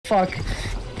fuck?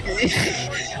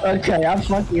 Okay, I'm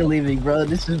fucking leaving, bro.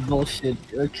 This is bullshit.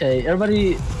 Okay,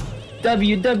 everybody.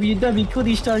 W, kill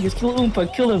these targets. Kill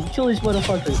Oompa. Kill him. Kill these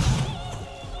motherfuckers.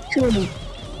 Kill him.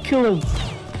 Kill him.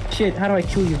 Shit, how do I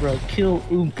kill you, bro? Kill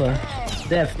Oompa.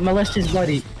 Death. Molest his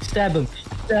body. Stab him.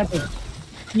 Stab him.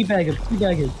 Teabag him.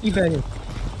 Teabag him. Teabag him.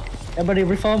 Everybody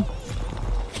reform?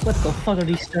 What the fuck are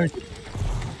these targets?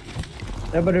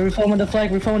 Everybody reform on the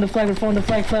flag. Reform on the flag. Reform on the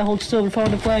flag. Flag hold still. Reform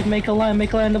on the flag. Make a line.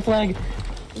 Make a line on the flag.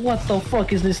 What the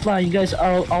fuck is this line? You guys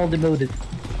are all demoted.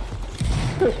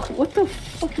 What the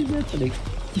fuck is happening?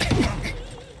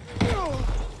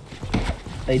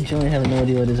 I genuinely have no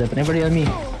idea what is happening. Everybody on me.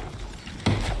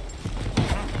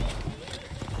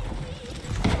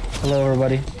 Hello,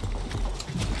 everybody.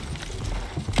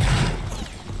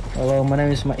 Hello, my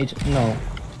name is No,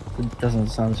 it doesn't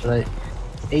sound right.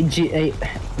 AGA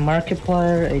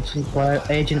Markiplier, Agent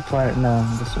Plier. No,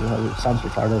 this sounds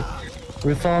retarded.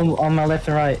 Reform on my left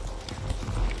and right.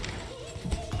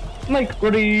 Mike,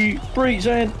 ready,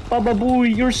 present, Baba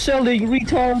Booey, you're selling,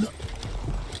 retard.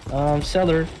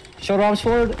 Seller, shoulder arms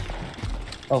forward.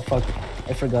 Oh fuck,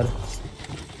 I forgot.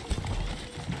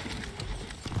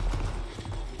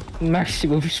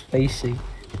 Maximum spacing.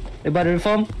 Everybody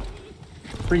reform.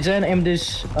 Present, aim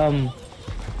this,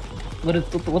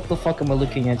 what the fuck am I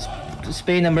looking at?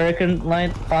 Spain American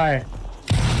line, fire.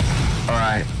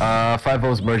 Alright,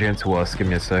 5-0's merging into us, give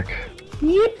me a sec.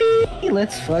 Yippee!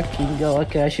 Let's fucking go.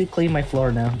 Okay, I should clean my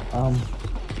floor now.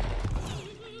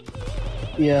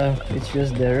 Yeah, it's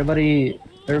just there. Everybody,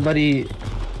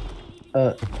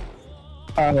 oh.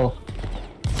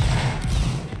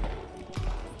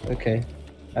 Okay.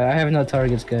 I have no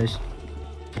targets, guys.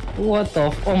 What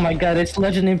the oh my god, it's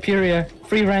Legend Imperia.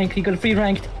 Free rank, he got free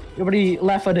ranked. Everybody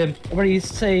laugh at him. Everybody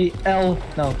say L.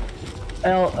 No.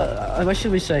 L, what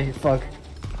should we say? Fuck.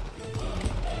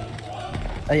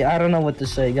 I don't know what to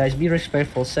say, guys. Be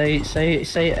respectful. Say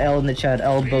L in the chat.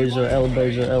 L bozo, L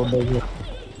bozo, L bozo.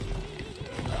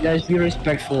 Guys, be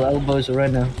respectful. L bozo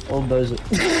right now. L bozo.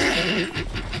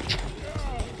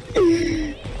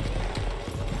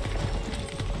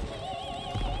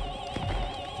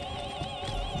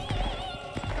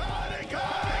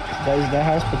 Guys, that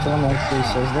house patrol actually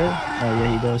says that. Oh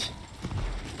yeah, he does.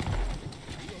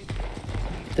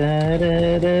 Da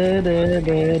da da da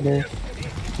da da.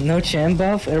 No chant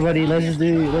buff. Everybody, let's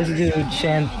do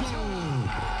chant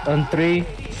on 3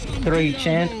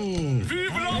 chant.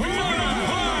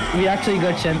 We actually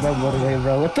got chant buff by the way,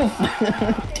 bro. What the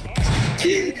fuck?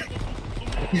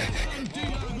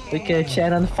 Okay,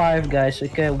 chant on 5, guys.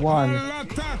 Okay, 1,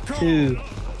 2,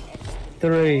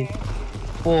 3,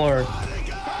 4,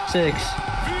 6,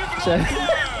 7,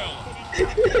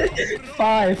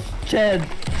 5, 10.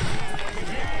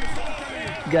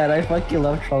 God, I fucking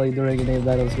love trolling during any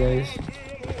battles, guys.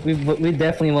 We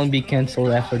definitely won't be cancelled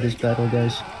after this battle,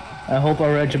 guys. I hope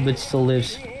our regiment still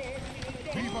lives.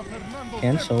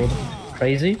 Cancelled?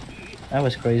 Crazy? That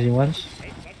was crazy once.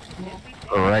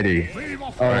 Alrighty.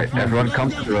 Alright, everyone come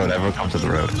to the road. Everyone come to the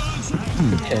road.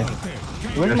 Okay.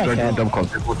 Where's my cat?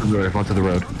 Everyone to the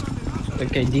road.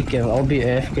 Okay, DK, I'll be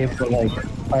AFK for like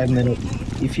 5 minutes.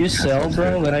 If you sell,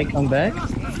 bro, when I come back,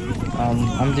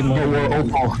 I'm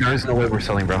demoted. Oh, there is no way we're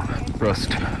selling, bro.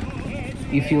 Rust.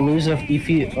 If you lose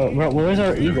bro, where's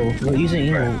our eagle? We're using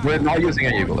eagle. We're not using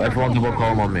an eagle. Everyone double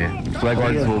column on me. Flag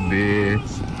guards will be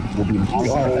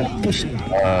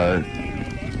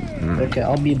Okay,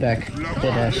 I'll be back.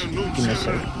 Deadass. Give me a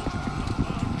sec.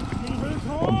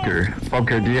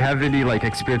 Funker, do you have any like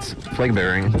experience flag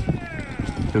bearing?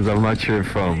 Because I'm not sure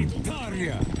if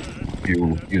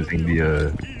you using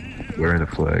the wearing the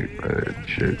flag.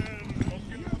 Shit.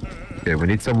 Okay, we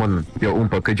need someone. Yo,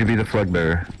 Oompa, could you be the flag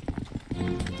bearer?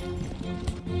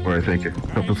 Alright, thank you.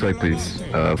 Help the flag, please.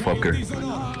 Funker.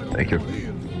 Thank you.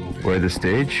 We're at the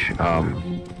stage.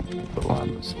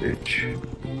 On the stage.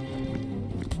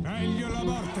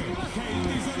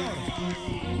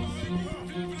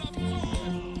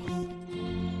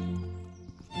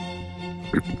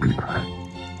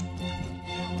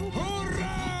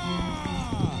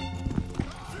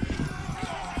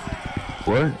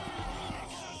 What?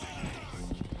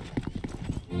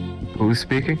 Who's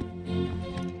speaking?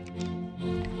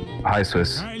 Hi,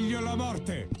 Swiss.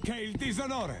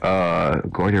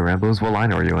 Guardia Rambles, what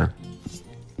line are you in?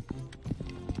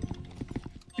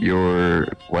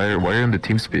 Why are you in the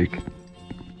team speak?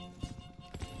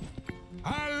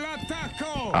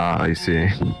 I see.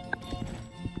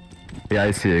 Yeah,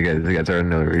 I see you guys. You guys are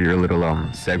in your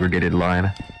little segregated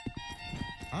line.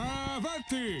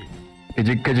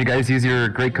 Could you guys use your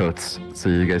greatcoats so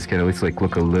you guys can at least like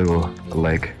look a little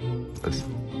alike?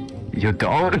 You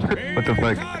don't? What the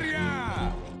fuck?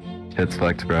 Shit's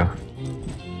fucked, bro.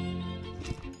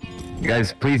 You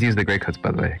guys, please use the great coats,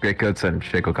 by the way. Great coats and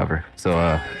Shaco cover.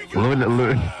 So,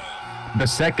 the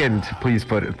second, please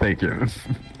put it. Thank you.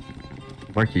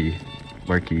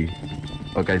 Marky.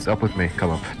 Oh, guys, up with me.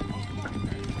 Come up.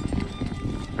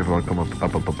 Everyone, come up.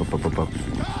 Up.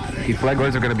 The flag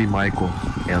guards are gonna be Michael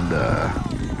and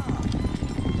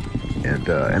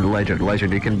Legend.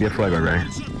 Legend, you can be a flag guard, right?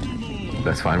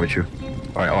 That's fine with you.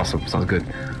 Alright, awesome. Sounds good.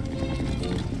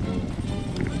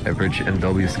 Average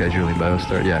NW scheduling battle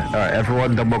start. Yeah. Alright,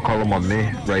 everyone double column on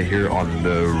me. Right here on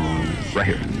the... Right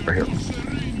here.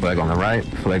 Flag on the right.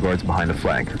 Flag guards behind the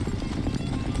flag.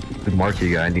 The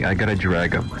Marky guy. I gotta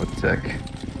drag him. One sec.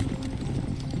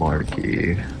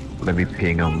 Marky. Let me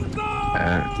ping him.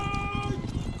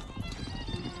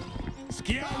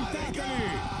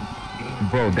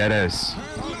 Bro, that is...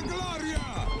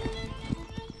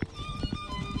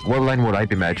 What line would I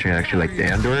be matching actually? Like the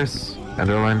Andor's?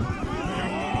 Andor line?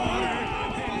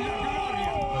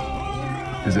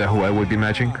 Is that who I would be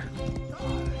matching?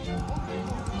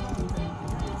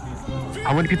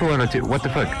 How many people are on the team? What the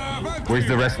fuck? Where's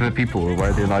the rest of the people? Or why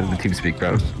are they not in the team speak,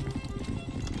 bro?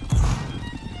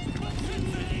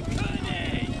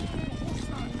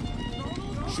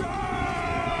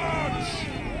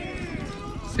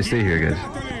 Just stay here, guys.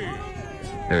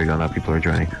 There we go, now people are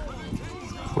joining.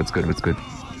 What's good?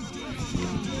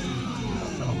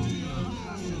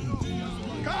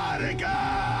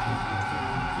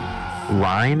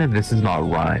 Rhine? This is not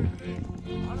Rhine.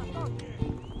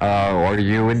 Are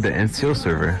you in the NCO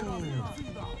server?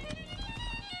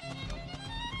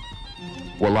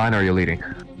 What line are you leading?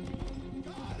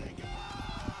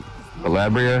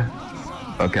 Calabria?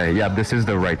 Okay, yeah, this is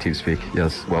the right team speak.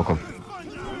 Yes, welcome.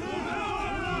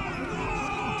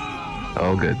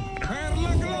 Oh, good.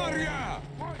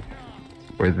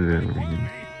 Where's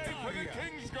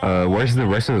the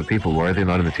rest of the people? Why are they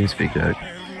not in the team speak yet?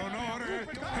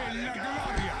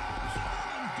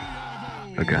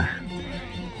 Okay.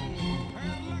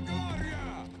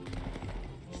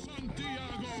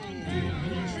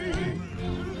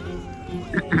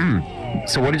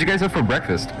 So what did you guys have for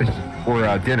breakfast?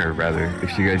 Or dinner, rather,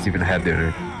 if you guys even had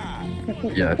dinner.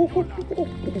 Yeah.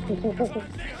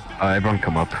 Everyone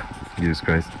come up. Jesus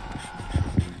Christ.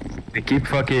 They keep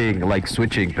fucking, like,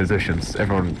 switching positions.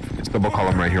 Everyone, just double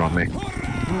column right here on me.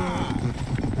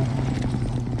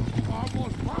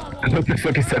 What the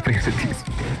fuck is happening to these?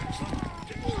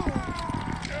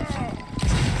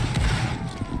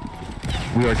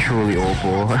 We are truly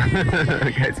awful.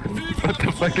 Guys, what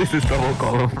the fuck is this double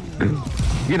column?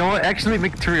 You know what? Actually,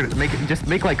 make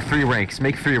like 3 ranks.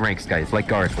 Make 3 ranks, guys. Like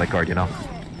guard, you know.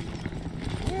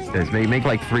 Guys, make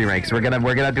like 3 ranks. We're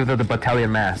gonna do the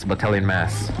battalion mass. Battalion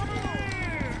mass,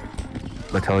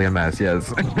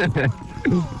 yes.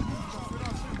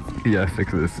 Yeah,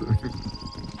 fix this.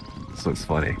 This looks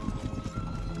funny.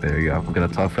 There you go. I'm gonna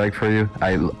top frag for you.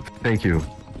 Thank you.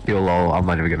 Yo lol, I'm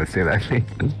not even gonna say that thing.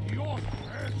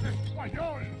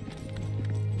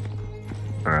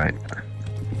 Alright.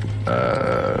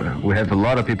 We have a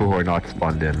lot of people who are not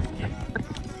spawned in.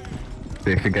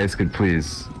 If you guys could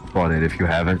please spawn in if you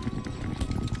haven't.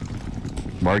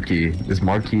 Marky,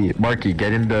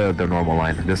 get in the normal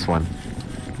line. This one.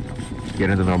 Get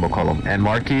in the normal column. And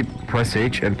Marky, press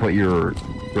H and put your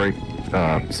your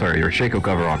Shaco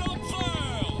cover on.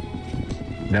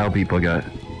 Now people are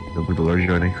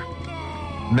joining.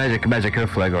 Magic, go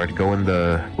flag guard. Go in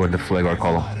the flag guard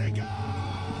column.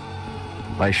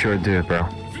 I sure do, bro,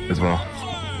 as well.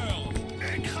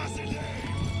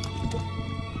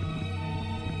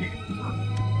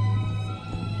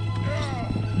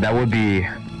 That would be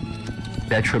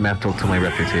detrimental to my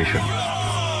reputation.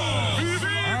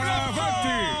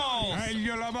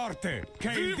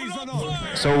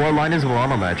 So what line is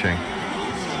Milano matching?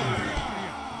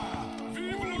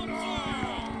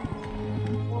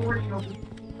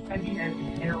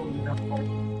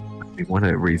 We want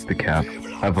to raise the cap.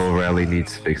 Level rally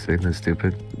needs fixing. That's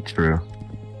stupid. True.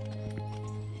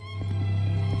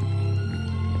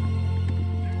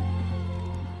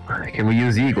 Can we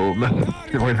use Eagle? No,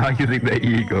 we're not using the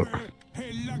Eagle.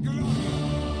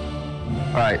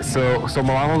 Alright, so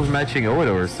Milano's matching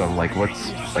Odo or something. Like, what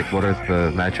are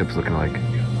the matchups looking like?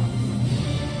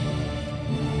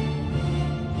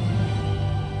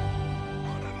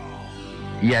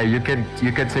 Yeah, you can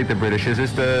take the British. Is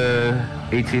this the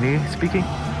 18E speaking?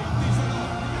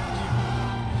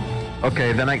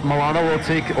 Okay, then Milano will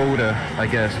take Oda, I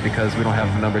guess, because we don't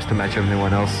have numbers to match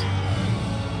anyone else.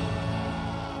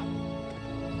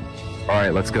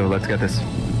 Alright, let's go. Let's get this.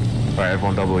 Alright,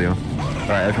 everyone W.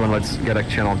 Alright, everyone, let's get a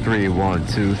chant on 3. 1,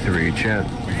 2, 3, chant.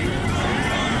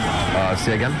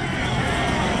 Say again.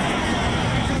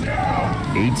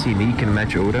 18E can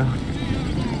match Oda.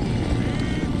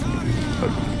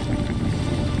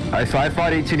 I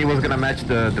thought 18E was gonna match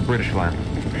the British line.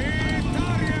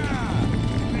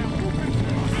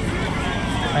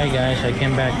 Hi guys, I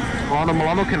came back.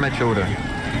 Milano can match Oda.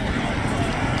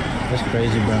 That's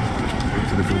crazy, bro.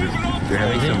 To the British.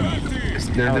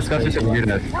 They're discussing some weird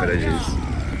ass strategies.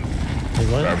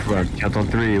 What? Chant on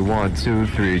 3. 1, 2,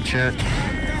 3, chant.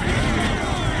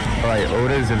 Alright,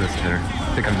 Oda is in the center.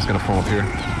 I think I'm just gonna form up here.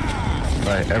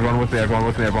 Alright, everyone with me, everyone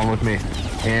with me, everyone with me.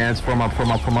 Hands form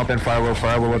up, and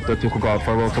firewall with the Tokugawa,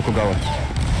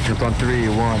 Chant on 3,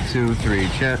 1, 2, 3,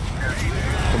 chant.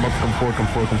 Come up, come forward.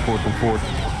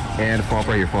 And form up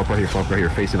right here,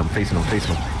 facing them.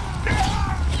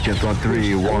 Chant on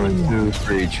 3, 1, 2,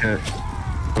 3, chant.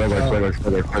 Flag guard.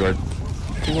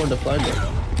 Who won the flag guard?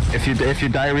 If you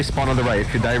die, respawn on the right.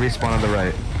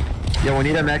 Yeah, we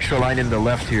need an extra line in the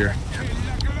left here.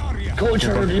 Go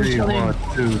charge, 1,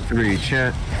 2, 3,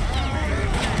 chant.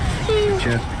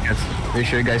 Make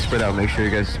sure you guys spread out.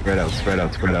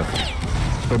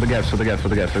 Fill the gaps.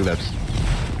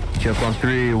 Chant on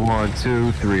 3, 1,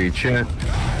 2, 3, chant.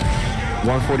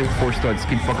 144 studs,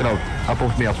 keep fucking out. Up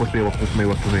with me. Open's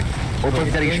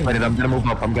getting excited, I'm gonna move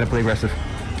up, I'm gonna play aggressive.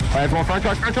 Alright, everyone, front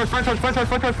charge.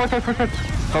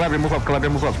 Calabria, move up.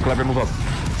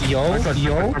 Yo.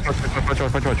 Front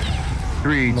charge.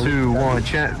 3, 2, 1,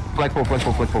 chant. Flagpole.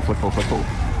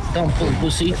 Don't pull,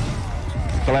 pussy.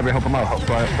 Calabria, help him out.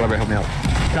 Calabria, help me out.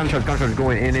 Counter charge,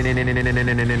 going in.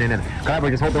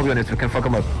 Calabria, just hold W on this, we can fuck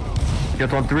him up.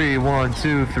 Get on 3, 1,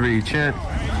 2, 3, chant.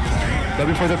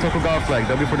 W for the Tokugawa flag.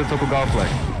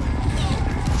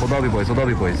 Hold W, boys. Pull.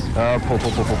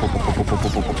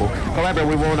 Calabria,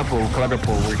 we wanna pull.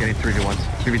 Pull. We're getting 3v1s.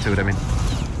 3v2, I mean.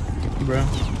 Bro.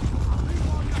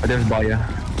 There's Guardia.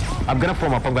 I'm gonna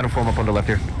form up on the left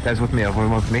here. Guys with me,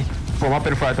 everyone with me. Form up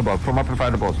and fire the ball.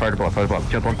 Fire the ball.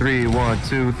 Jump on 3, 1,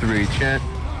 2, 3, chant.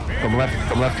 Come left.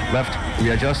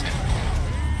 Readjust.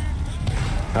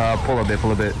 Pull a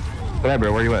bit.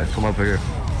 Calabria, where you at? Come up here.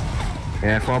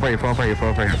 And fall up right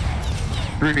here.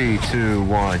 3, 2,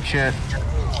 1, chant.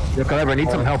 Yo, Calabria, I need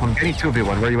some help. I'm getting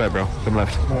 2v1. Where you at, bro? Come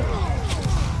left.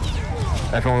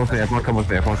 Everyone come with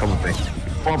me.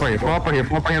 Fall up right here.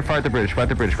 Fight the British.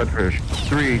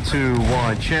 3, 2,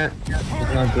 1, chant.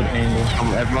 It's not a good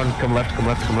angle. Everyone come left.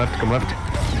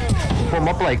 Form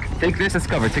up like, take this as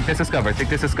cover. Do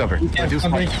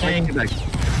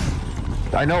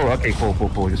I know, okay,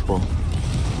 pull, just pull.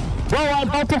 Bro, I'm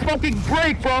about to fucking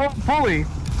break, bro. I'm pulling.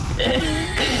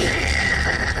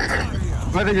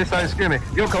 Brother just started screaming.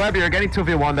 Yo, Calabria, you're getting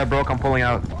 2v1 that broke. I'm pulling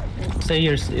out. Stay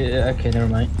here. Okay, never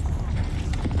mind.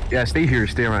 Yeah, stay here.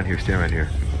 Stay around here.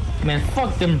 Man,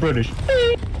 fuck them British.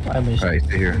 Alright,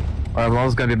 stay here. Alright,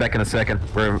 Malon's gonna be back in a second.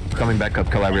 We're coming back up,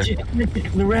 Calabria.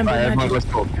 Alright, everyone, let's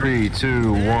go. 3,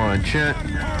 2, 1, chant.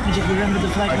 Remember the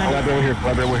flag. Calabria,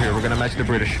 we're here. We're gonna match the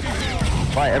British.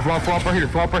 Alright, everyone, fall up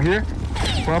right here.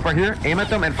 Aim at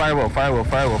them and firewall.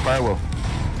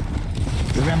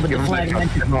 Remember the flag.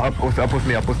 Up with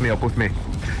me.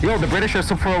 Yo, the British are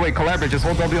so far away. Calabria, just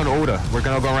hold W on Oda. We're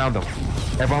gonna go around them.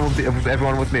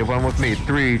 Everyone with me.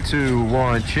 3, 2,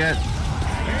 1, chant.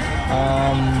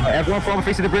 Everyone form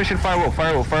facing the British and firewall.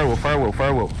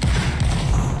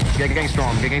 Get gang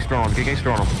strong.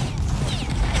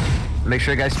 Make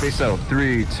sure you guys space out.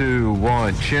 3, 2,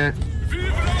 1, chant.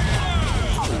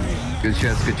 Good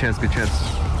chance.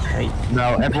 Hey.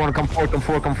 Now everyone come forward.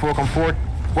 Fall up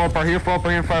here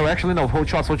and firewall. Actually no, hold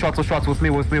shots with me.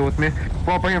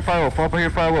 Fall up here and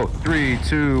firewall. 3,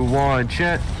 2, 1,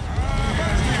 chant.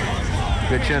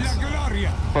 Good chance.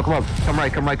 Fuck them up. Come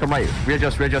right.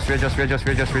 Readjust. Make sure you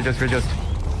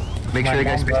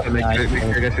guys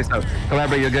space out.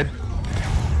 Calabria, you're good.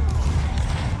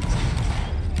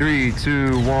 3,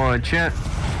 2, 1, chant.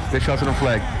 Good shots on the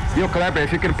flag. Yo, Calabria,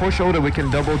 if you can push Oda, we can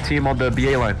double team on the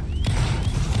BA line.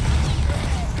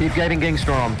 Keep getting gang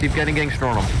strong.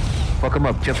 Fuck them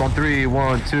up. Jump on 3,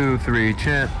 1, 2, 3,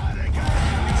 chant.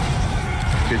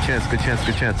 Good chance.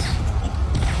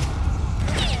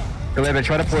 Calabria,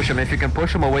 try to push him. If you can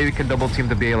push him away, we can double team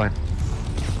the BA line.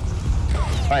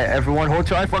 Alright, everyone hold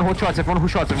shots. Everyone hold shots.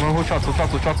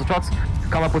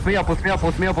 Come up with me.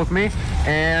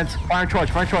 And fire charge.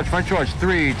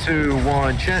 3, 2,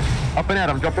 1, chant. Up and at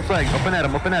him. Drop the flag. Up and at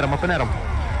him.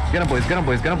 Get him, boys.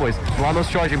 Milano's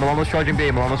charging BA.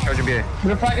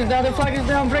 The flag is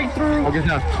down. Breakthrough. Flag is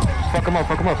down. Fuck him up.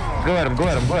 Go at him.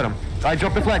 Alright,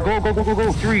 drop the flag.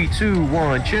 Go. 3, 2,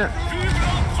 1, chant.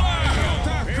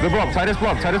 The blob, tight as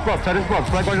blob, tight as blob, tight as blob.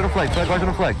 Flag guards on the flag, flag guards on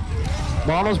the flag.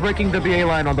 Milano's breaking the BA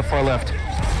line on the far left.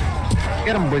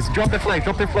 Get them, boys. Drop their flag,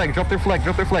 drop their flag, drop their flag,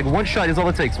 drop their flag. One shot is all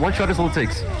it takes. One shot is all it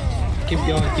takes. Keep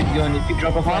going, keep going. If you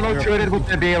drop a flag, Milano traded with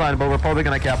the BA line, but we're probably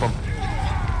gonna cap him.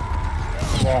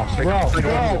 Bro.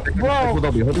 Hold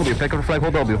W, hold W. Pick up the flag,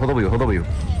 hold W, hold W, hold W.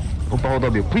 Hold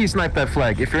W. Please snipe that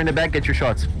flag. If you're in the back, get your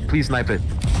shots. Please snipe it.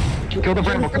 Kill the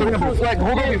Brembo, kill the Brembo. Flag,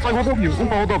 hold W, flag, hold W. Oompa,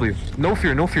 hold W. No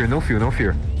fear, no fear, no fear, no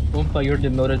fear. Oompa, you're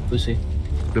demoted pussy.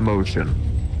 Demotion.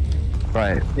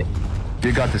 Right.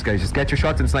 You got this, guys. Just get your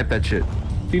shots and snipe that shit.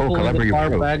 People in the far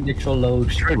back, they throw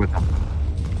loads. Trade with them.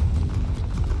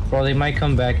 Bro, they might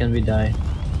come back and we die.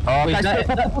 Guys,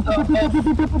 football.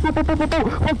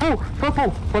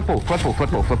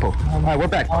 Alright, we're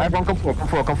back. Everyone come forward.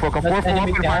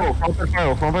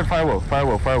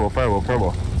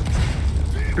 Firewall.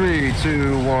 3,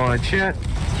 2, 1, chant.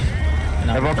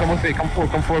 Everyone come with me. Come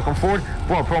forward. Form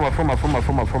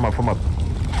up.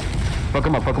 Fuck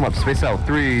him up. Space out.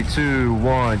 3, 2,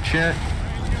 1, chant.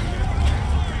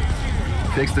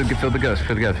 Fill the gaps.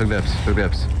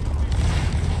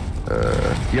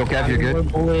 Yo, Cav, you're good?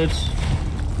 Bullets.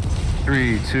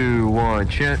 3, 2, 1,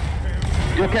 chant.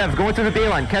 Yo, Cav, go into the BA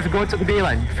line. Cav, go into the BA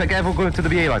line. Cav, will go into the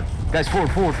BA line. Guys, forward.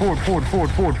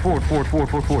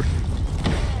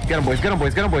 Get him, boys. W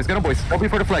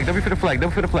for the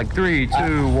flag. 3,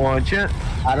 2, 1, chant.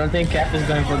 I don't think Cap is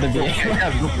going for the BA.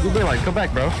 Cav, go for the BA line. Come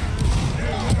back, bro.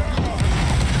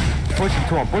 Push him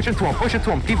to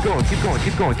him. Keep going.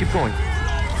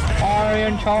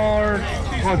 Iron charge.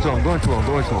 Go into him.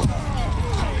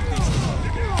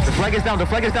 The flag is down. Go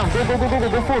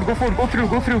forward. Go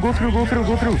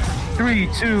through. 3,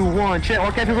 2, 1, chat.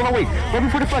 Our captain's on the way. Go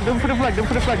for the flag.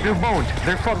 They're boned.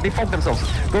 They fucked themselves.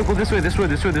 Go this way. Go.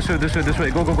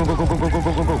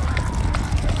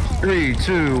 3,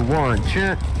 2, 1,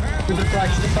 chat. Shoot the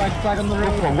flag on the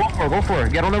road. Go for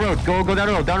it. Get on the road. Go down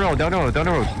the road.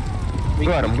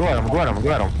 Go at him. Go.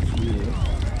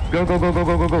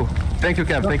 Thank you,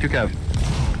 Cav.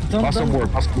 Awesome work.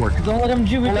 Don't let him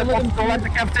do it. Don't let the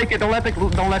Cav take it. Don't let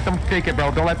them take it, bro.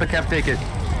 Don't let the Cav take it.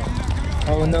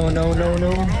 Oh no.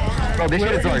 Bro, this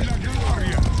shit is ours.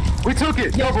 We took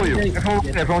it. W.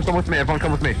 Everyone come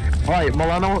with me. Alright,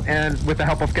 Milano, and with the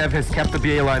help of Cav, has kept the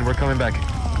BA line. We're coming back.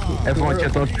 Everyone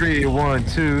chant on 3, 1,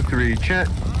 2, 3, chant.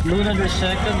 Luna, your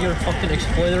second, you're a fucking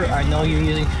exploiter. I know you're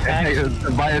using facts.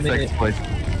 Bias exploit.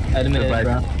 Admit it,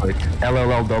 bro.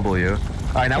 LLW.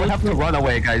 Alright, now we have to run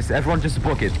away, guys. Everyone just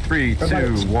book it. 3,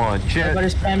 2, 1, chant. Everybody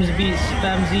spam Z.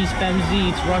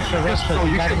 It's Russia.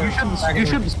 You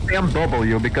should spam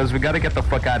W because we gotta get the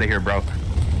fuck out of here, bro.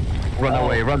 Run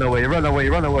away.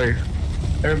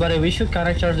 Everybody, we should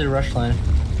counter charge the rush line.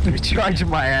 Charge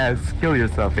my ass. Kill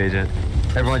yourself, agent.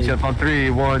 Everyone chant on 3,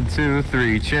 1, 2,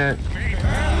 3, chant.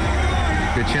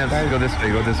 Good chance. Go this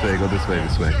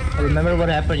way. Remember what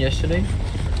happened yesterday?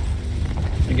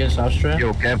 Against Austria?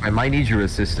 Yo, Cav, I might need your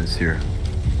assistance here.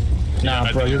 Nah,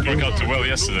 bro, it didn't work out too well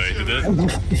yesterday, did it?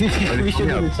 We should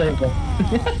do the same, bro.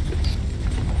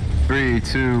 3,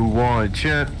 2, 1,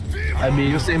 chant. I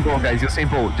mean, Usain Bolt, guys. Just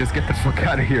get the fuck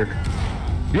out of here.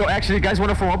 Yo, actually, you guys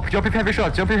want to form up? Jump if you have your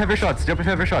shots.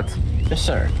 Yes,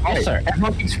 sir.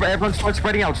 Everyone start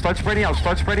spreading out.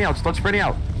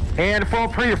 And form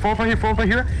up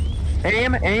here.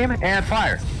 Aim, and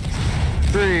fire.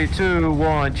 3, 2,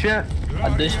 1, chant.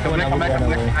 At this point, I would run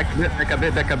away. Back a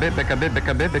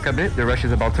bit. The rush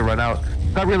is about to run out.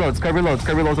 Cut reloads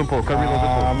and pull.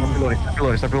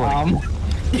 Stop reloading.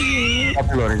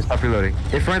 Stop reloading.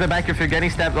 If you're in the back, if you're getting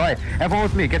stabbed, alright. Everyone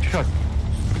with me, get your shot.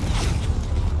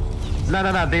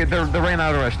 No. They ran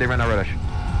out of rush.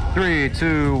 3,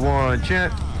 2, 1,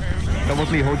 chant. Come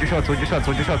with me. Hold your shots.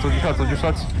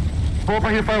 Form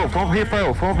up here, firewall.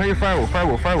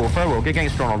 Get gang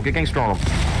strong on him.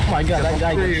 Oh my god, that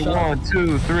guy 3, 1,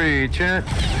 2, 3, chant.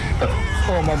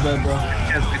 Oh my bad, bro.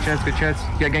 Good chance.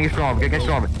 Get gang strong.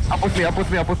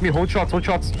 Up with me. Hold shots. Form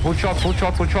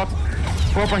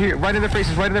up right here. Right in their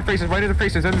faces.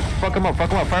 And fuck them up.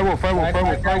 Firewall.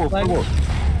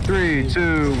 3,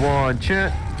 2, 1,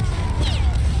 chant.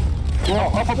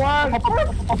 Up.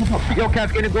 Yo,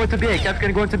 Cap's gonna go into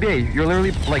BA. You're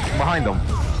literally, like, behind them.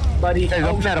 Buddy, hey,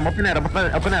 up and at him.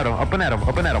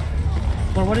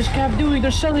 But what is Cap doing? They're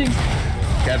selling.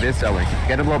 Cav is selling.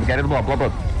 Get him low.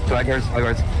 Blow. Flag guards.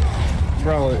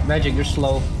 Bro, Magic, you're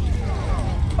slow.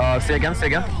 Say again.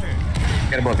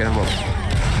 Get him low.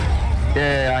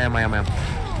 Yeah, I am.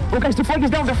 Oh, guys, the flag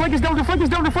is down. This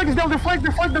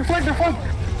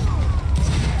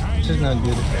is not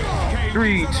good.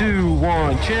 3, 2,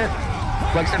 1, chant.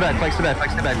 Flex it back.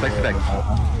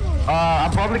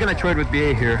 I'm probably gonna trade with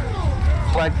BA here.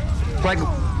 Flag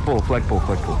pull, flag pull.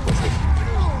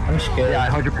 I'm scared. Yeah,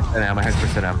 100% am,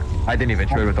 100% am. I didn't even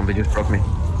trade with them, they just broke me.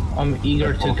 I'm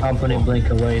eager to company blink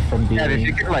away from the. Yeah, if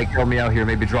you could like help me out here,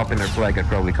 maybe drop in their flag, I'd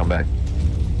probably come back.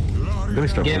 Let me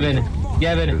start. Gavin,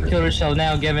 kill yourself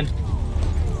now, Gavin.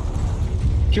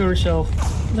 Kill yourself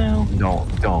now.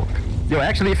 Don't. Yo,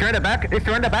 actually, if you're in the back,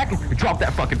 drop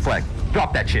that fucking flag.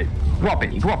 Drop that shit. Drop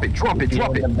it. In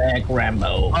the back,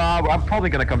 Rambo. I'm probably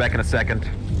gonna come back in a second.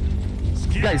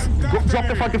 Guys, drop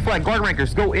the fucking flag. Guard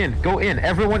rankers, go in.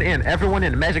 Everyone in.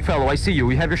 Magic fellow, I see you.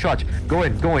 We have your shots. Go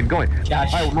in.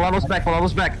 Josh. Alright,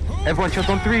 Milano's back. Everyone chant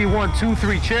on 3, 1, 2,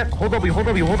 3. Chant. Hold W. I'm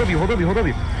just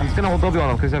gonna hold W on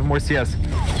them because I have more CS.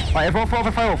 Alright, everyone form up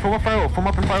and fire. Form up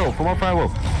and fire.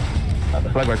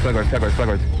 Flag guards.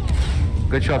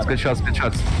 Good shots.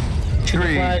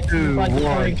 3, 2,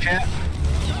 1. Chant.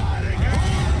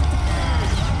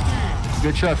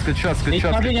 Good shots.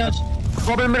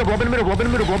 Blob in the middle. Go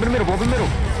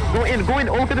in. Oh,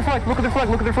 look at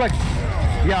the flag.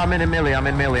 Yeah, I'm in melee.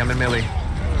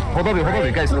 Hold up,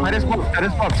 guys. Side is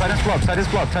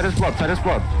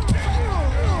blob.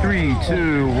 3,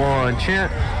 2, 1,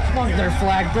 chant. Fuck their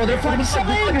flag, bro. Their flag is so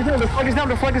The flag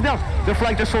is down. Their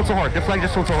flag just sold so hard.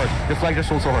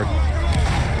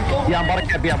 Yeah, I'm about to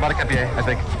cap, I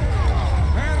think.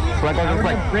 Flag on the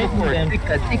flag.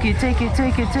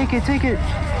 Take it.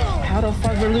 How the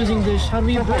fuck we're losing this? How do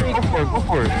we break? Go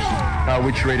for it.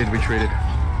 We traded.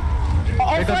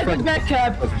 Oh, flag is back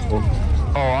cap.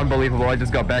 Oh, unbelievable. I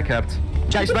just got back capped.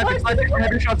 Guys, snipe it.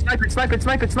 Have your shot. Snipe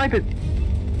it.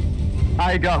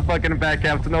 I got fucking back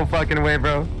capped. No fucking way,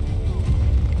 bro.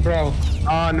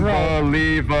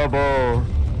 Unbelievable.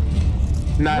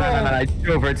 Nah.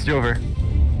 It's Jover.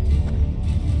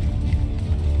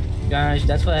 Guys,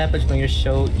 that's what happens when you're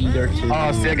so eager to.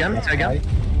 Oh, say again.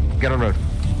 Get on road.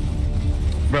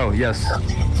 Bro, yes.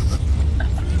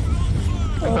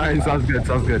 Alright, sounds good.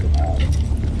 Alright,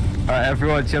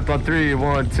 everyone, chant on 3,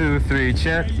 1, 2, 3,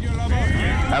 chant.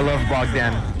 I love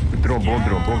Bogdan. What the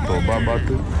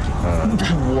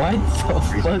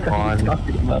fuck are you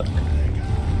talking about?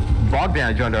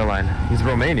 Bogdan joined our line. He's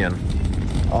Romanian.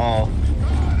 Oh.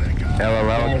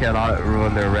 LLL cannot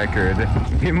ruin their record.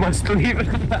 He must leave.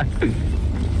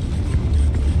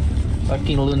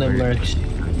 Fucking Luna Mercs.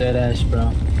 Dead ass,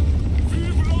 bro.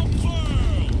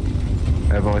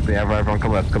 Everyone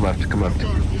come left.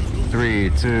 3,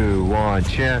 2, 1,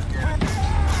 chant.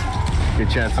 Good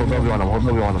chance. Hold W on him.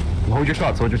 Hold your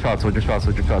shots. Finish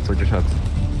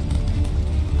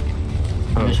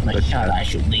my shot, I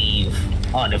should leave.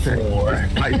 On the floor.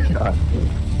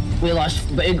 We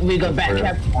got back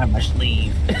cap. I must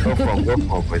leave. Go for him,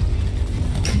 please.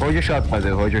 Hold your shots, by the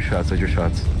way. Hold your shots.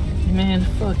 Man,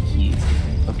 fuck you.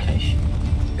 Okay.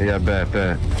 Yeah, bet.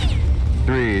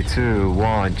 3, 2,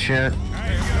 1, chant.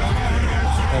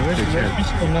 Where's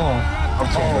Mr. Noah? Up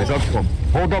to him.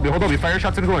 Hold W. Fire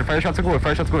shots and go in.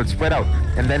 Spread out.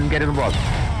 And then get in the block.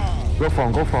 Go for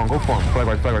him.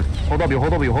 Flag guards. Hold W.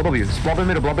 Blob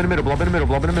in the middle.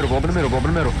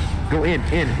 Go in.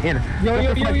 Yo.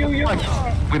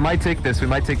 We might take this.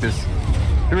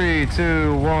 3,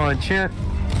 2, 1, chant.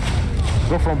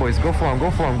 Go for him, boys. Go for him.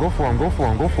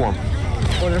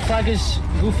 Oh, their flag is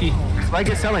goofy. Flag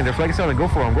is selling. Go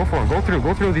for him. Go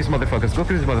through these motherfuckers.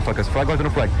 Flag guards on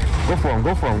the flag. Go for him.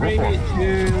 3,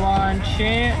 2, 1,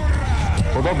 chant.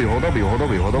 Hold W. No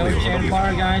chant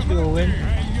bar, guys. We will win.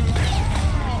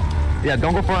 Yeah,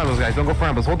 don't go for ambos, guys.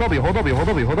 Hold W.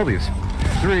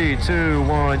 3, 2,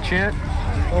 1, chant.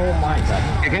 Oh my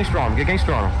god. Get gang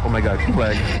strong. Oh my god,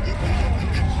 flag.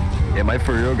 Am I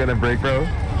for real gonna break, bro?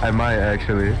 I might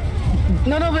actually.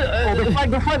 No, but the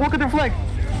flag. Look at their flag.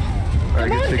 Alright,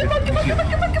 come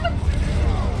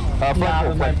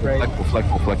on.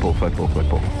 Flagpole.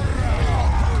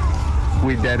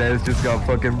 We dead ass just got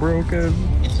fucking broken.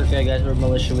 It's okay, guys. We're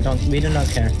militia. We do not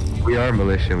care. We are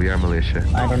militia.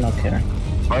 I do not care.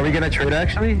 Are we gonna trade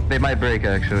actually? They might break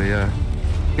actually, yeah.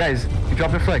 Guys,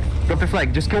 drop their flag.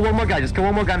 Just kill one more guy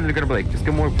and they're gonna break. Just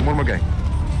kill one more guy.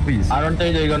 Please. I don't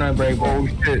think they're gonna break. Oh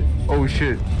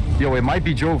shit. Yo, it might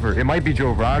be Jover.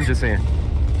 I'm just saying.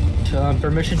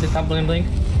 Permission to company blink?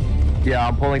 Yeah,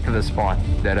 I'm pulling to the spawn.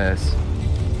 Dead ass.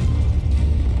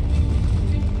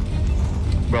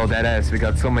 Bro, dead ass. We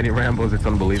got so many Rambos, it's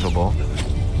unbelievable.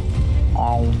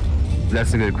 Oh.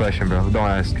 That's a good question, bro. Don't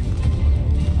ask.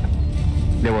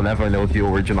 They will never know the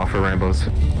origin of our Rambos.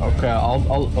 Okay,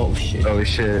 oh shit. Oh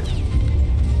shit.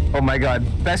 Oh my god.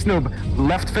 Best noob.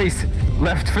 Left face.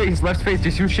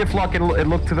 Just use shift lock and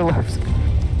look to the left.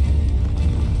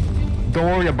 Don't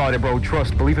worry about it, bro.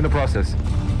 Trust. Believe in the process.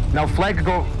 Now flag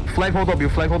Flag hold W,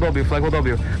 flag hold W, flag hold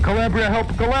W. Calabria,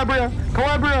 help! Calabria!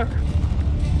 Calabria!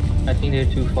 I think they're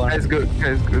too far. Guys, go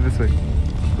this way.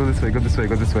 Go this way, go this way,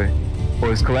 go this way.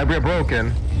 Oh, is Calabria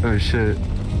broken? Oh shit.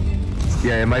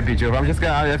 Yeah, it might be Jove.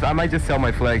 I might just sell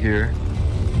my flag here.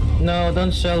 No,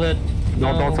 don't sell it.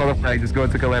 No, don't sell the flag, just go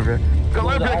into Calabria.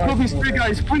 Calabria, kill these three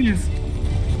guys, please!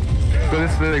 Go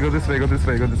this way, go this way, go this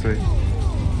way, go this way.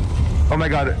 Oh my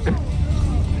god.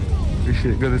 Oh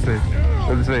shit, go this way.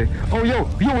 Go this way. Oh yo,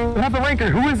 we have a ranker,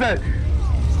 who is that?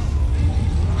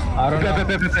 I don't know.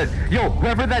 Yo,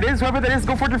 whoever that is,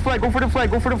 go for the flag, go for the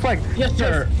flag, go for the flag. Yes,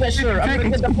 sir. Yes, sir. I'm gonna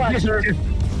get the flag, sir.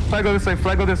 Flag go this way,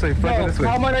 flag go this way, flag go this way.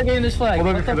 How am I not getting this flag?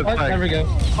 Hold on for the flag. There we go.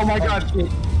 Oh my god.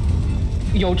 Shit.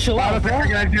 Yo, chill I out, don't think bro. we're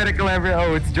gonna get it, Calabria.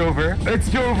 Oh, it's Jover. It's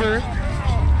Jover.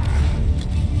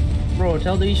 Bro,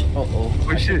 tell these. Oh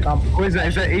shit. Who is that?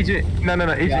 Is that Agent? No,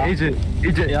 Agent.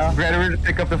 Yeah. Ready to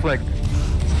pick up the flag.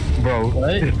 Bro.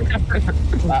 What?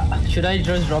 Should I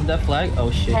just drop that flag?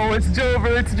 Oh shit. Oh, it's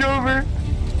Jover. It's Jover.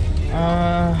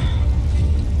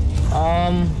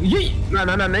 Yeet. No,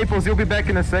 Naples. You'll be back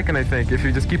in a second, I think, if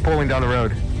you just keep pulling down the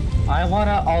road. I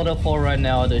wanna auto fall right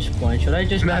now at this point. Should I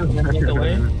just get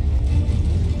away?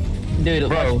 Dude,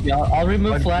 bro, watch me. I'll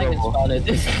remove flag and spawn it.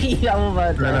 No.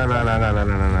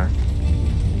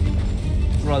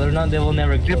 Bro, they will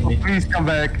never kill me. Naples, please come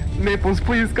back. Naples,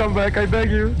 please come back. I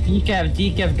beg you.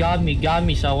 Decaf got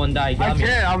me, so I won't die. I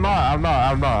can't. I'm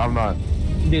not.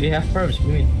 Dude, you have perps. What do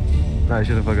you mean? Nah,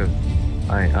 shut the fuck up.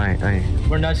 Aye.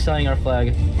 We're not selling our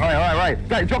flag. Alright.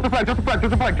 Guys, drop the flag. I'm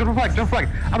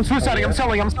suiciding. I'm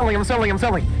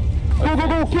selling.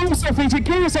 Go. Kill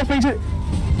yourself, agent.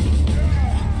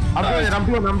 I'm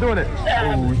doing it.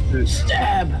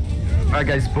 Stab. Alright,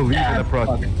 guys, believe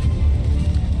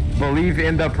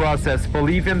in the process.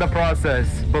 Believe in the process.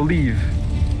 Believe.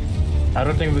 I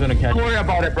don't think we're gonna catch it. Don't worry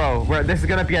about it, bro. This is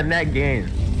gonna be a net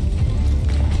gain.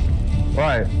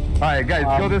 Alright, guys,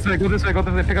 go this way. Pick up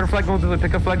a flag, go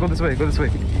this way.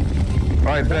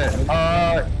 Alright, bet.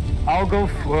 I'll go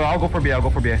for B.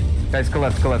 Guys, go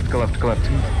left. On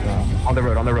the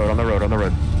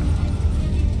road.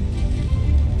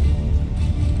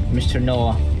 Mr.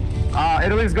 Noah.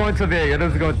 Italy's going to B.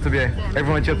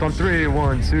 Everyone chant on 3,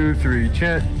 1, 2, 3,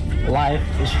 chant. Life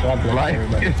is trouble. Life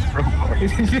is trouble.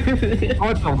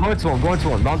 Go into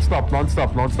one. Non-stop.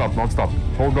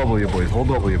 Hold W, boys.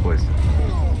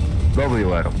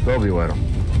 W at him.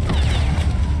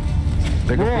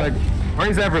 Take a flag. Where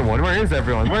is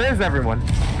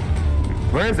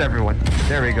everyone?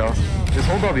 There we go. Just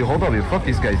hold W. Fuck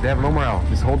these guys. They have no morale.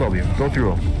 Just hold W. Go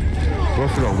through them.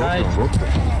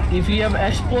 If you have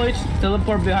exploits,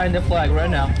 teleport behind the flag right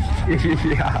now.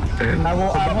 Yeah. I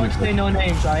won't say no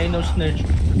names. I ain't no snitch.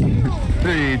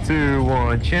 3, 2,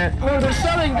 1, chant. Oh, they're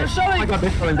selling. Oh my god, they're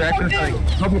selling. They're actually selling.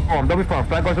 Double form.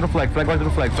 Flag guards to the flag. They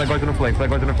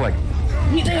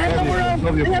have no morale.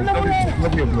 W,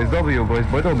 boys.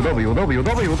 W.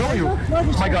 Oh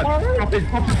my god.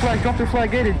 Drop the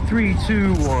flag. Get it. 3,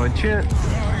 2, 1, chant.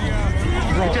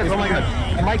 Oh my god.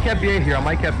 I might cap BA here.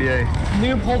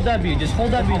 Noob, hold W. Just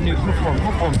hold W, noob.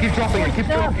 Hold. Keep dropping it.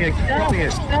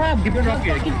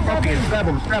 Stab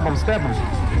them.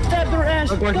 Stab their ass.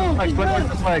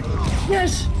 Flag.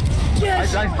 Yes. I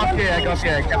got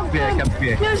BA.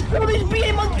 Yes, bro, these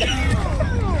BA monkey.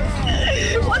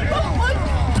 What the fuck?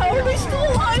 How are they still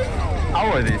alive? How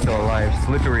are they still alive?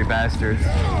 Slippery bastards.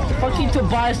 Fucking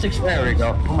Tobias explodes. There we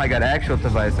go. Oh my god, actual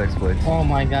Tobias exploits. Oh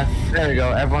my god. There we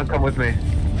go. Everyone come with me.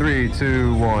 3,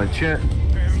 2, 1, chant.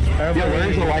 Yeah, where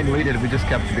is the line leaded? We just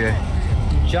kept BA.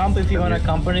 Jump if you want a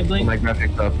company blink. My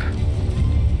graphics up.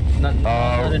 Not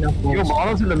enough.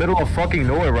 Milano's in the middle of fucking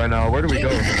nowhere right now. Where do we go?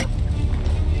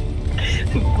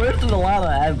 Where's the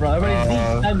Alla at, bro?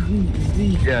 Everybody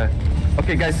Z. Yeah.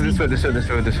 Okay, guys, so this way.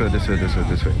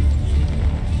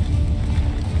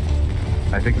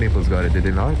 I think Naples got it. Did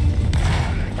they not?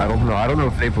 I don't know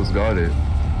if Naples got it.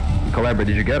 Calabria,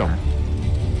 did you get him?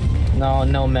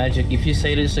 No magic. If you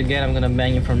say this again, I'm gonna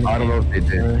ban you from the I don't know if they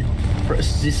did.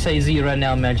 Just say Z right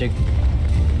now, magic.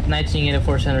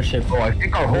 1984 censorship. Oh, I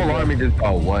think our whole army just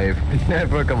got wiped.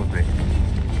 Everyone come with me.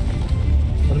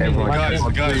 Guys,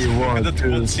 look at that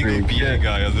one single BA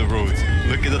guy on the road.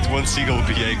 Look at that one single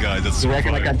BA guy. That's so you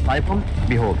reckon I can snipe him?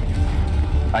 Behold.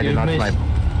 I did not snipe him.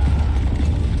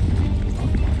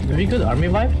 Very good army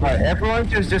vibe. Alright, everyone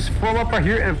just form up right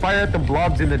here and fire at the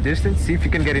blobs in the distance. See if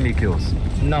you can get any kills.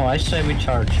 No, I say we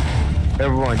charge.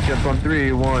 Everyone, chant on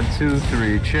 3, 1, 2,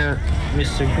 3, chant.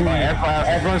 Mr. Green.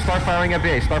 Everyone start firing at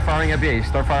BA.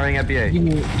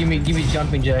 Give me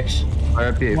jumping jacks. Fire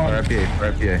at BA.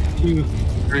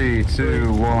 2, 3,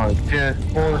 2, 1, chant.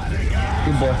 4.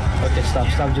 Good boy. Okay, stop,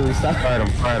 Julie, stop. Fire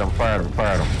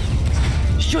at him.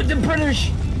 Shoot the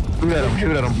British! Shoot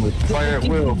at him, boys. Fire at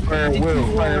will.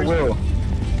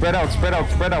 Spread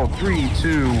out. 3,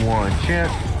 2, 1,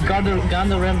 chant. Guard the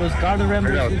Rambos.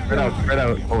 Spread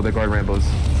out. Oh, they guard Rambos.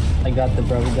 I got the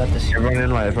bro, we got this. Everyone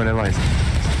in line.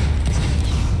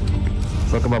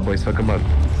 Fuck him up, boys. Fuck him up.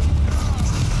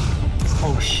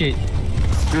 Oh shit.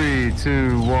 3,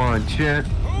 2, 1, chant.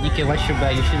 DK, watch your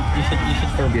back. You should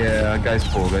firm. Yeah, guys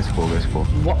pull.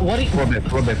 What are you?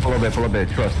 Pull a bit.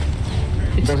 Trust.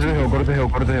 Go to the hill.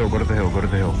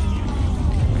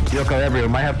 Yo, Calabria,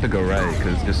 might have to go right,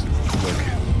 cause just look.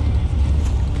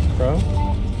 Bro?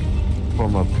 Pull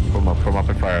him up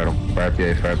and fire at him. Fire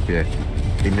PA.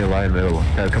 Leave me line in the middle.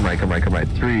 Come right.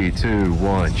 3, 2,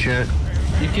 1, chant.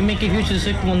 You can make a huge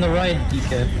circle on the right,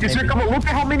 DK. Circle, look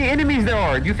at how many enemies there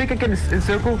are. Do you think I can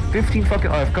encircle 15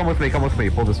 fucking... come with me.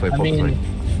 Pull this way. Did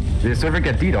the server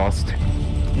get DDoSed?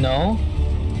 No.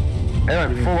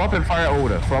 Alright, full up and fire at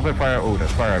Oda. Fire at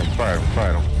him.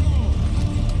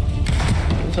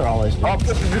 Those are always good. Oh,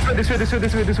 this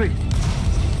way.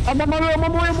 I'm on my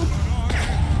way.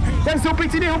 Guys, help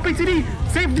PTD.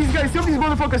 Save these guys. Save these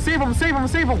motherfuckers. Save them.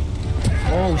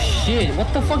 Oh shit,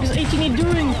 what the fuck is 18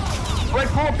 doing? Right,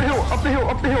 pull up the hill.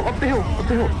 Okay.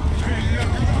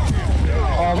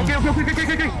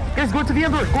 Guys, go to the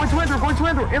Ender.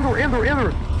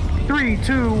 Ender. 3,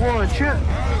 2, 1, chat.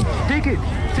 Take it.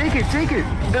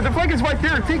 The flag is right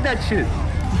there. Take that shit.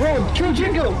 Bro, kill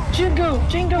Jingo. Kill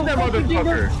that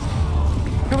motherfucker.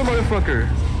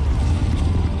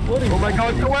 Oh my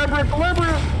god,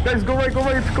 Calabria. Guys, go right.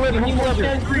 It's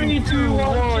Calabria. 3, 2,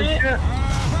 1, chat.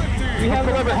 We have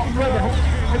flag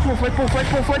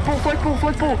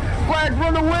pull. Flag,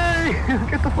 run away!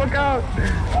 Get the fuck out!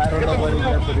 I don't know what is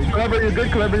happening.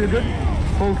 Calabria, you good?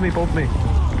 Pull with me.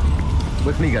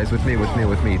 With me, guys, with me.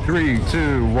 3,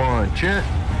 2, 1, chant.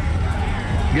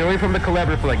 Get away from the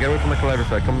Calabria flag.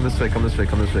 Come this way.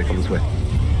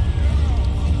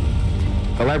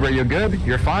 Calabria, you good?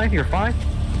 You're fine?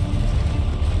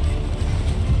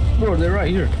 Bro, they're right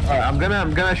here. Alright, I'm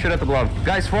gonna shoot at the blob.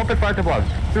 Guys, swap and fire at the blob.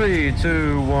 3,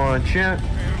 2, 1, chant.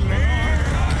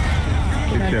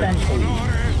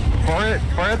 Fire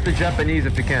at the Japanese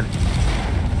if you can.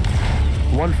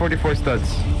 144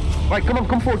 studs. Right, come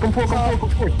forward.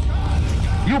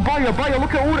 You Baya,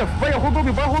 look at Oda. Baya, hold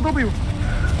W.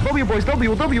 W boys,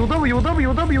 W.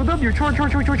 Charge.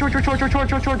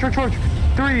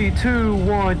 3, 2,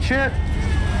 1, chant.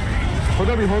 Hold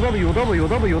W. Baya,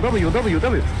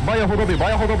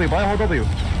 hold W.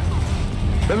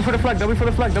 W for the flag. W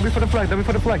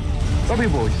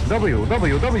boys, W.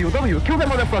 Kill that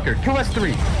motherfucker. Kill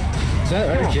S3. Is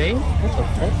that RJ? What the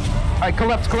fuck? Alright,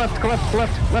 collect.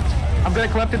 I'm gonna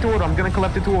collect it to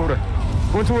order.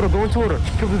 Go into order.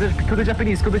 Kill the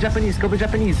Japanese.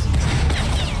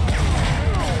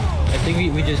 I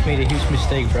think we just made a huge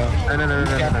mistake, bro.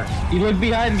 No. You look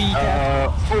behind me,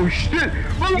 oh shit!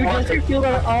 You just killed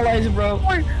our allies, bro.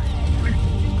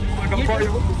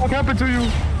 What happened to you?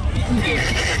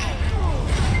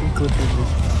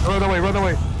 Run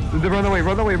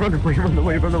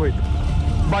away.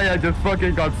 Maya just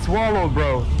fucking got swallowed,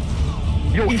 bro.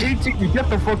 Yo, 18, you get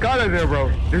the fuck out of there,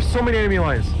 bro. There's so many enemy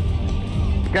lines.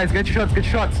 Guys, get your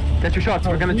shots.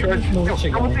 We're gonna charge. Yo,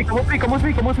 come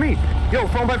with me. Yo,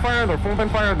 phone by fire under.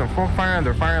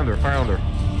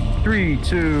 3,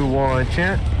 2, 1,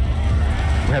 chant.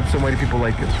 We have so many people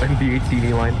like the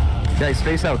 18 line. Guys,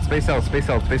 space out.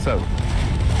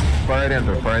 Fire at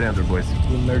under, boys.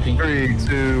 3,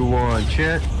 2, 1,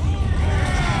 chant.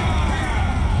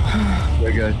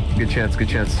 Very good. Good chance.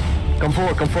 Come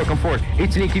forward.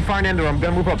 18, keep firing under. I'm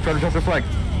gonna move up. Try to drop the flag.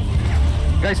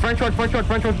 Guys, front charge.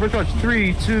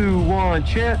 3, 2, 1,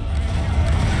 chant.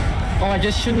 Oh, I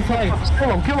just shoot the flag.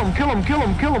 Kill him.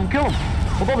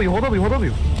 Hold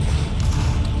W.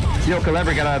 Yo,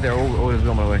 Calabria, get out of there. Oh, it's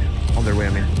on my way. On their way, I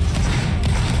mean.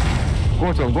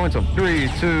 Going to him. 3,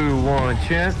 2, 1,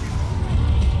 chant.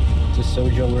 Just so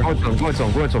Joe. Going to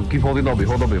him. Keep holding W.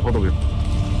 Hold W.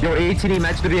 Yo, 18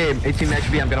 match to B.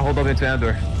 I'm gonna hold W into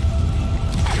Andor.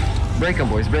 Break him,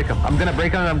 boys. I'm gonna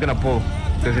break him and I'm gonna pull.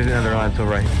 Because he's in the line to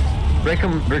right. Break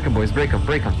him, boys. Break him.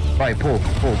 Right, pull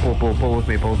with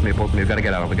me. We gotta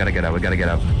get out.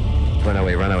 Run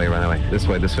away. This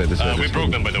way. We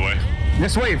broke them, by the way.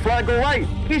 This way, flag, go right.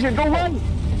 Agent, go right.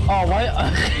 Oh, why?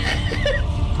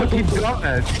 Keep going,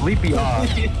 man. Sleepy off.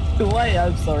 Why?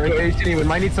 I'm sorry. Agent, we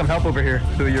might need some help over here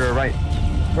to your right.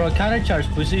 Bro, countercharge,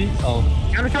 pussy. Oh.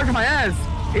 Countercharge my ass.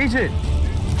 Agent.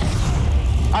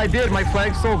 I did. My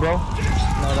flag stole, bro.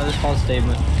 No, that is false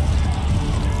statement.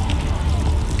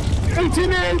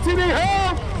 18,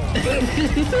 help!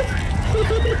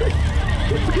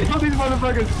 Kill these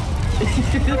motherfuckers!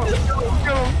 Kill them!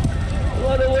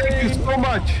 What away! Thank you so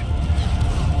much!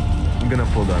 I'm gonna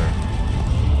pull down.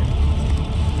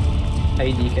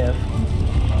 Hey, decaf.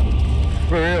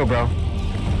 For real, bro.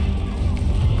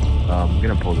 I'm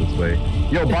gonna pull this way.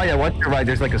 Yo, Baya, watch your right.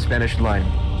 There's like a Spanish line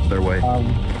their way.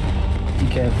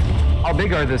 Decaf. How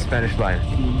big are the Spanish line?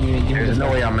 There's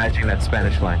no way I'm matching that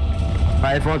Spanish line.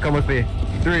 Alright, everyone come with me.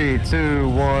 3, 2,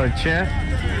 1, chant.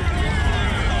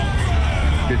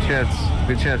 Good chance.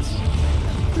 Good chance.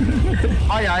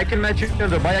 Baya, I can match you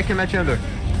under. Baya, I can match you under.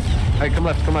 Alright, come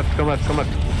left, come left, come left, come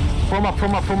left. Form up,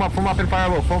 form up, form up, form up and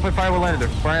firewall. Form up and firewall ender.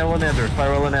 Firewall ender.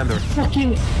 Firewall ender.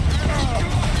 Fucking.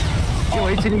 Yo,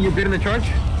 18, you bid in the charge?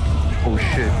 Oh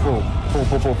shit. Pull, pull,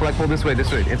 pull, pull. Flag pull this way,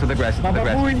 this way. Into the grass, into the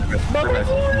grass.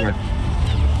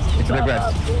 Into the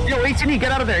grass. Yo, 18,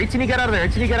 get out of there. 18, get out of there.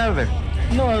 18, get out of there.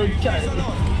 No, God.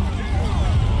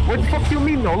 What the fuck do you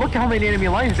mean, no? Look how many enemy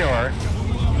lines there are.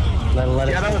 Let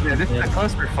Get out of there. This is a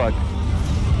clusterfuck.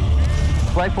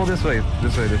 Flag pull this way.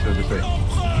 This way, this way, this way.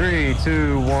 3,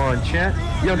 2, 1, chant.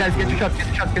 Yo, guys, get your shots, get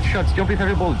your shots, get your shots. Jump if you have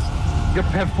your bullets. Jump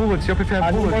if you have bullets, jump if you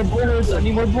have bullets. I need more bullets, I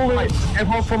need more bullets.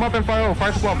 Everyone from up and fire over.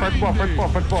 Fire to block, fire to block, fire to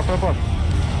block, fire to block, fire to block.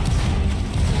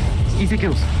 Easy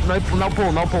kills. No pull, no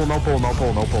pull, no pull, no pull, no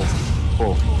pull, no pull.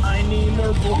 Pull. I need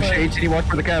more bullets. Oh shit, HTD, watch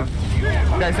for the cav.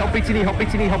 Guys, help HTD, help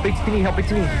HTD, help HTD, help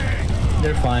HTD.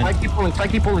 They're fine. Flag keep pulling,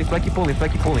 flag keep pulling, flag keep pulling,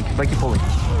 flag keep pulling, flag keep pulling.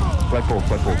 Flag pull,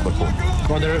 flag pull, flag pull.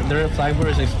 Bro, their flag bar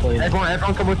is exploding.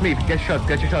 Everyone come with me. Get shots,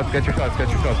 get your shots, get your shots, get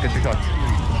your shots, get your shots.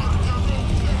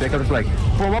 Take out the flag.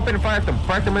 Pull them up and fire them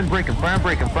and break them, fire and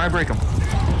break them, fire and break them.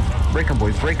 Break them,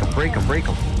 boys, break them, break them, break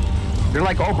them. They're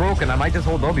like all broken. I might just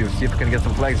hold W, see if we can get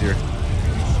some flags here.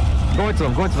 Go into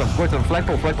them, go into them, go into them. Flag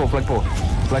pull, flag pull, flag pull.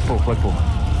 Flag pull, flag pull.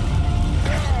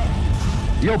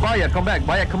 Yo, Baya, come back.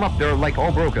 Baya, come up. They're like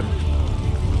all broken.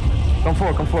 Come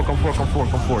forward, come forward, come forward, come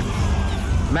forward, come forward.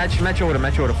 Match order,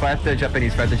 match order. Fight the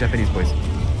Japanese, boys.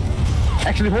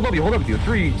 Actually, hold up,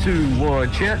 3, 2,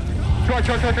 1, chant. Charge.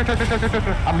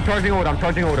 I'm charging order,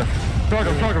 Charge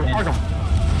them.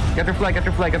 Get their flag.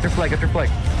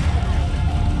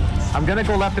 I'm gonna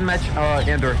go left and match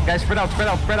Ender. Guys, spread out. Form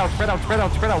up.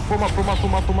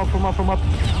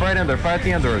 Fire at Ender, fire at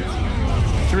the Ender.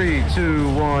 3, 2,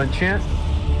 1, chant.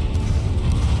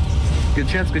 Good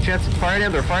chance. Fire at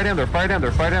Ender. Fire them. Pull up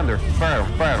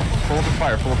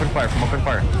and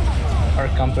fire. Our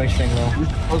company staying low.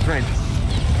 Close range.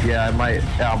 Yeah, I might.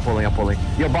 Yeah, I'm pulling.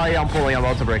 Yo, Bye, I'm pulling. I'm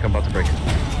about to break.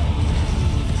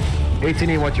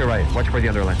 18E, watch your right. Watch for the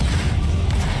underline.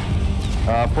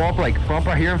 Pull up right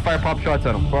here and fire pop shots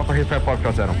at him.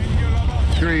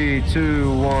 3,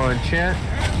 2, 1, chant.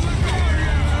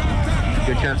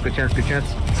 Good chance.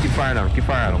 Keep firing at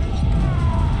him.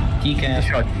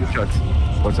 Decaf. Good shots.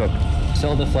 What's up?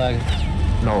 Sell the flag.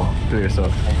 No, do it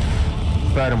yourself.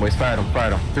 Fire them, boys. Fire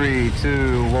them. 3,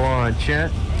 2, 1,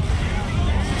 chant.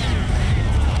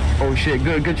 Oh shit,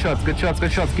 good shots.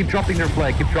 Keep dropping their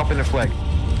flag.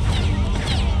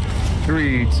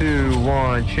 3, 2,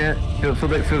 1, chant.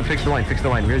 Fix the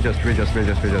line. Readjust.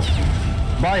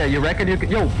 Baya, you reckon you can...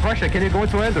 Yo, Prussia, can you go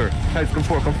into Ender? Guys, come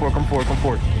forward.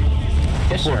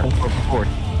 Yes, sir. Come forward.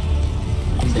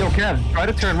 Yo, Kev, try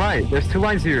to turn right. There's 2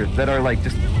 lines here that are like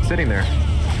just sitting there.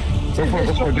 Go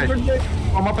forward, guys.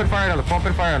 Form up and fire at him. Fire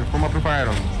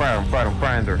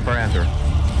Ender.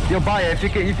 Yo, Baya, if you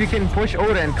can push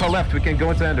Oda and call left, we can go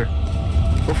into Ender.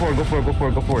 Go forward.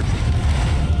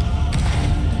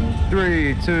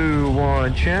 3, 2,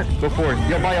 1, chant. Go forward.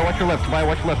 Yo, Baya, watch your left.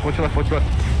 Watch your left. I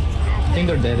think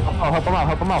they're dead.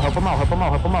 Help them out.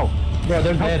 Bro,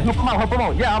 they're dead. Help them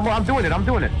out. Yeah, I'm doing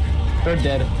it. They're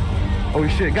dead. Oh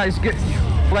shit, guys, get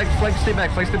flag, stay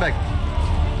back.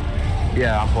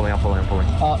 Yeah, I'm pulling.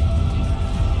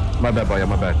 My bad, Baya,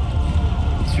 my bad.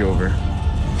 It's over.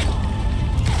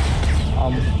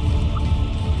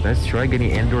 Let's try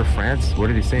getting Andor France. What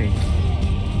did he say?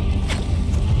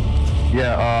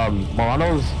 Yeah,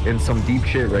 Milano's in some deep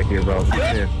shit right here, bro.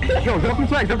 Yeah. Yo, drop the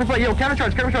flag. Yo, counter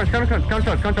charge. Flag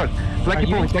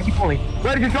keep pulling.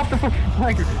 Why did you drop the fucking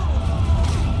flag?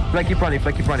 Flag keep running.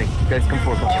 Guys, come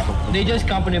forward. They just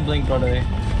company blink, brother.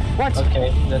 What?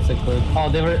 Okay, that's a clip. Oh,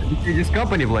 they just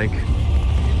company blink.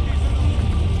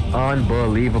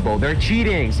 Unbelievable. They're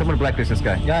cheating. Someone blacklist this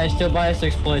guy. Guys, still bias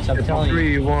exploits, I'm telling you.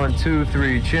 3, 1, 2,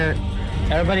 3, chant.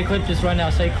 Everybody clip this right now.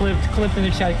 Say clipped in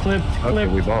the chat, clipped. Okay,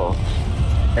 we ball.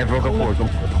 Everyone go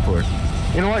forward.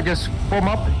 You know what? Just form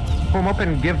up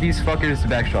and give these fuckers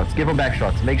back shots. Give them back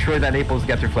shots. Make sure that Naples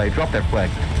get their flag. Drop that flag.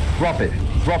 Drop it.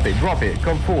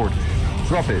 Come forward.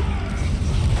 Drop it.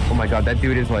 Oh my god, that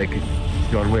dude is like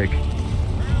John Wick.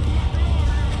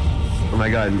 Oh my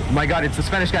god, it's the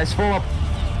Spanish guys, full up!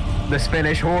 The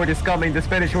Spanish horde is coming, the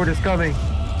Spanish horde is coming!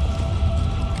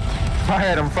 Fire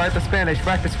at them, fire at the Spanish,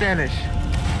 fire at the Spanish!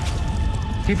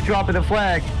 Keep dropping the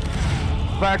flag!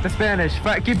 Fire at the Spanish,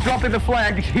 keep dropping the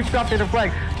flag, keep dropping the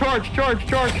flag! Charge, charge,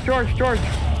 charge, charge, charge!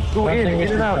 Go in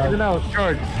and out, in and out!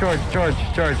 Charge, charge, charge,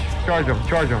 charge, charge them,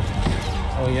 charge them!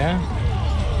 Oh yeah?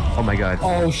 Oh my god.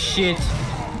 Oh shit!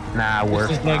 Nah, we're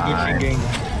This is not fine. Gucci gang.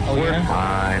 Oh We're yeah?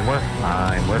 fine, we're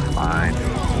fine, we're fine.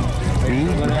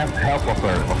 We have the help of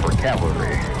our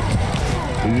cavalry.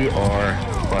 We are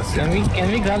busting. Can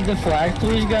we grab the flag,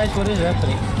 please, guys? What is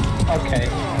happening? Okay.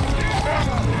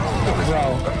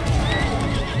 Bro.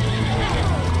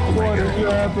 What is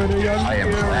happening? I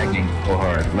am lagging so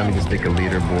hard. Let me just take a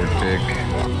leaderboard pick.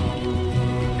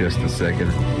 Just a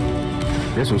second.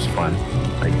 This was fun.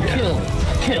 Like, yeah.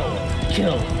 Kill.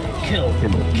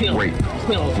 Wait.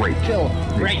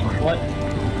 What?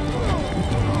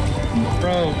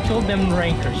 Bro, kill them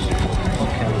rankers.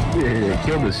 Okay. Yeah,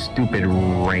 kill the stupid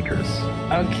rankers.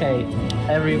 Okay,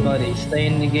 everybody, stay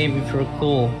in the game if you're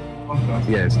cool.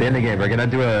 Yeah, stay in the game. We're gonna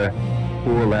do a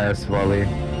cool ass volley.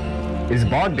 Is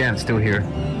Bogdan still here?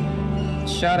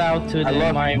 Shout out to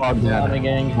my Bogdan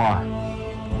gang.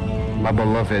 My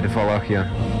beloved Valakia.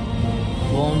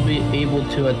 Won't be able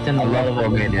to attend I the love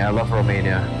Romania. I love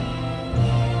Romania.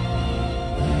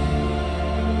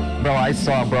 Bro, I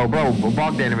saw, bro,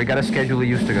 Bogdan, we gotta schedule a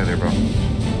use together, bro.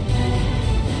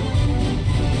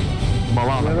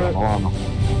 Milano.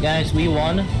 Guys, we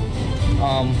won.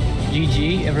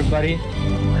 GG, everybody.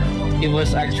 It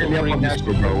was actually pretty nice.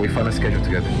 Bro, we found a schedule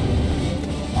together.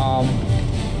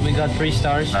 We got 3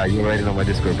 stars. You already know my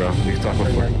Discord, bro. We've talked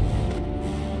before.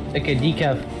 Okay,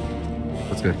 decaf.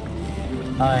 That's good.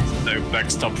 Hi. No,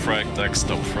 backstop frag.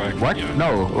 What? Yeah.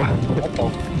 No.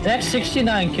 That's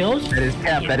 69 kills.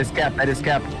 That is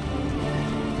cap.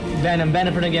 Ban him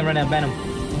for the game right now. Ban him.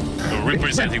 So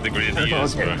representing the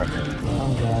Grenadiers, Okay. bro.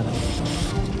 Oh god.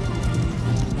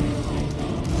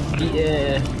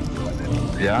 Yeah.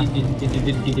 Yeah?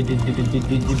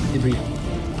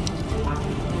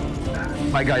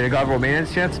 My god, you got Romanian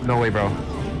chance? No way, bro.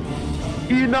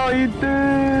 You know you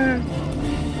did!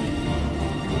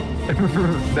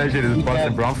 That shit is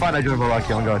busted, bro. I'm fine, I joined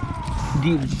Milwaukee, oh god.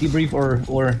 Debrief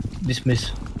or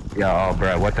dismiss. Yeah, oh,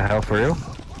 bro, what the hell, for real?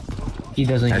 He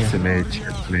doesn't That's hear. a mage.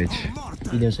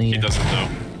 He doesn't hear. He doesn't know.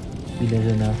 He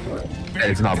doesn't know.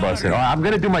 It's not busted. Alright, I'm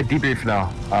gonna do my debrief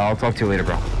now. I'll talk to you later,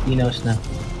 bro. He knows now.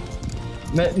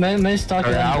 Man's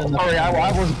talking. I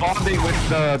was bonding with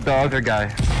the other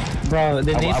guy. Bro,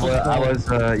 the name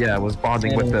I was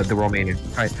bonding with the Romanian.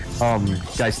 Alright,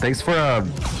 guys, thanks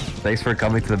for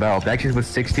coming to the battle. Actually, with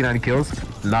 69 kills,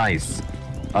 nice.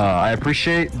 I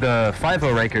appreciate the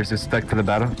 5-0 rankers who stuck to the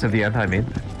battle, to the end, I mean.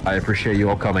 I appreciate you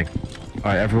all coming.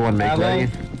 Alright, everyone make ready.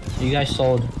 You guys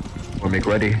sold. Or make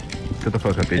ready. Shut the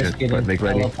fuck up, agent. But make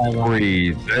ready.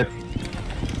 Breathe.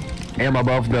 Aim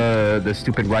above the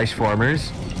stupid rice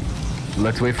farmers.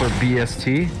 Let's wait for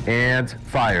BST and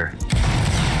fire.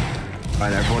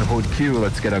 Alright, everyone hold Q.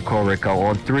 Let's get a call recall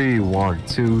on 3. 1,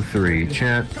 2, 3.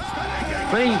 Chant.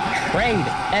 Free trade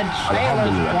and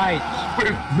sailors' rights.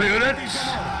 Minutes.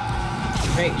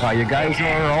 You guys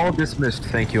are all dismissed.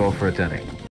 Thank you all for attending.